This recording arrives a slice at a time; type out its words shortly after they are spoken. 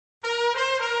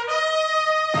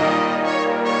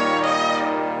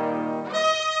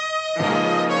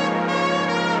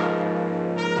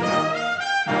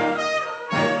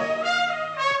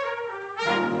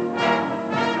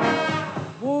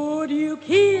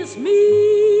kiss me,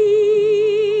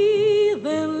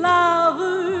 then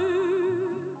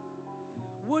lover,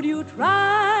 would you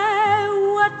try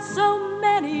what so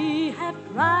many have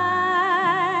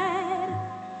tried?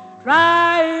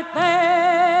 Try it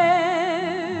then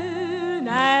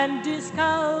and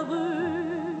discover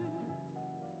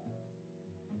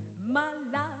my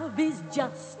love is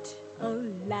just a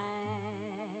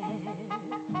lie.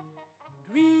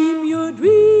 Dream your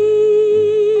dreams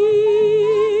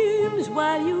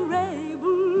while you're able.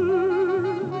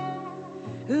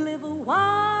 Live a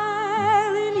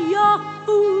while in your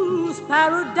fool's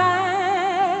paradise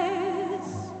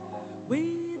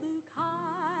with the cards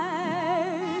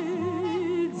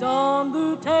on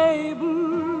the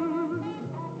table.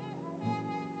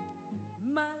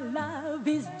 My love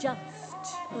is just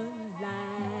a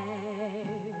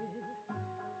lie.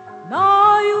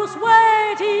 No use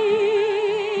waiting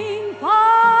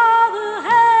for the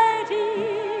hating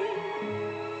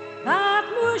that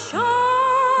will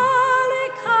surely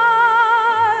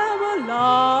come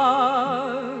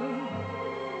along.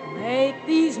 Make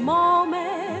these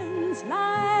moments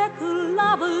like a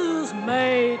lover's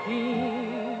mating.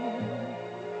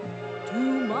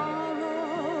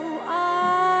 Tomorrow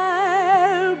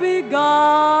I'll be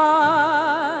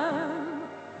gone,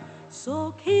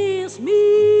 so kiss me,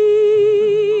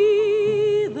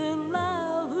 then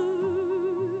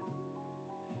lover.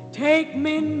 Take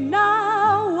me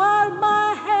now while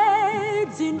my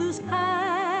head's in the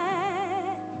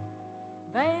sky,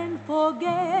 then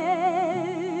forget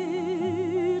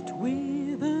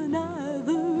with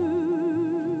another.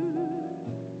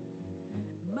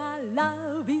 My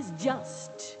love is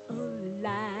just a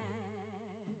lie.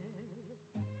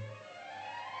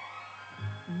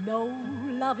 No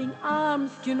loving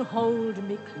arms can hold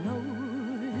me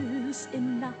close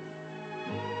enough.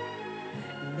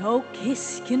 No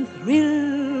kiss can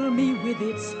thrill me with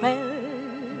its spell.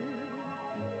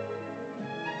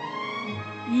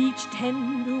 Each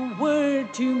tender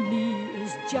word to me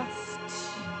is just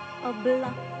a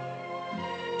bluff.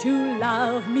 To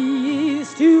love me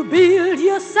is to build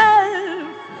yourself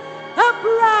a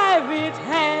private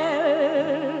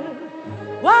hell.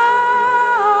 Whoa,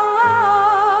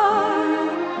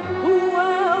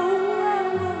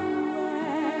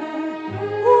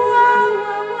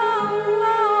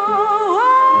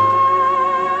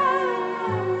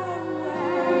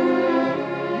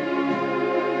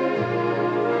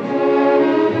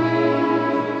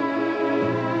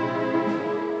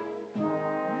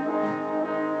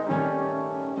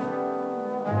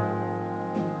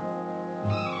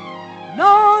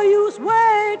 no use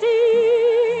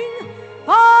waiting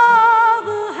for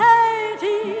the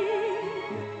hating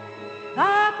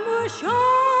that will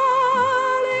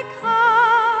surely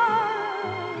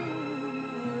come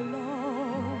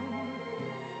along.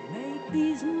 Make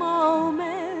these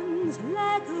moments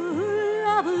like a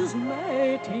lover's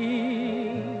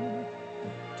mating.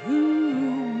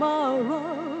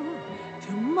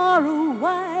 Tomorrow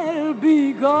I'll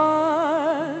be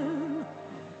gone.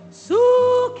 So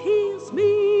kiss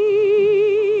me,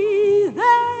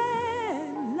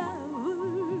 then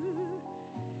lover.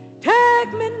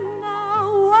 Take me now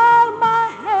while my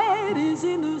head is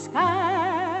in the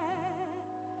sky.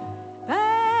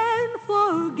 Then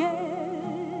forget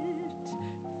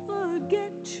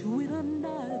with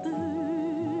another.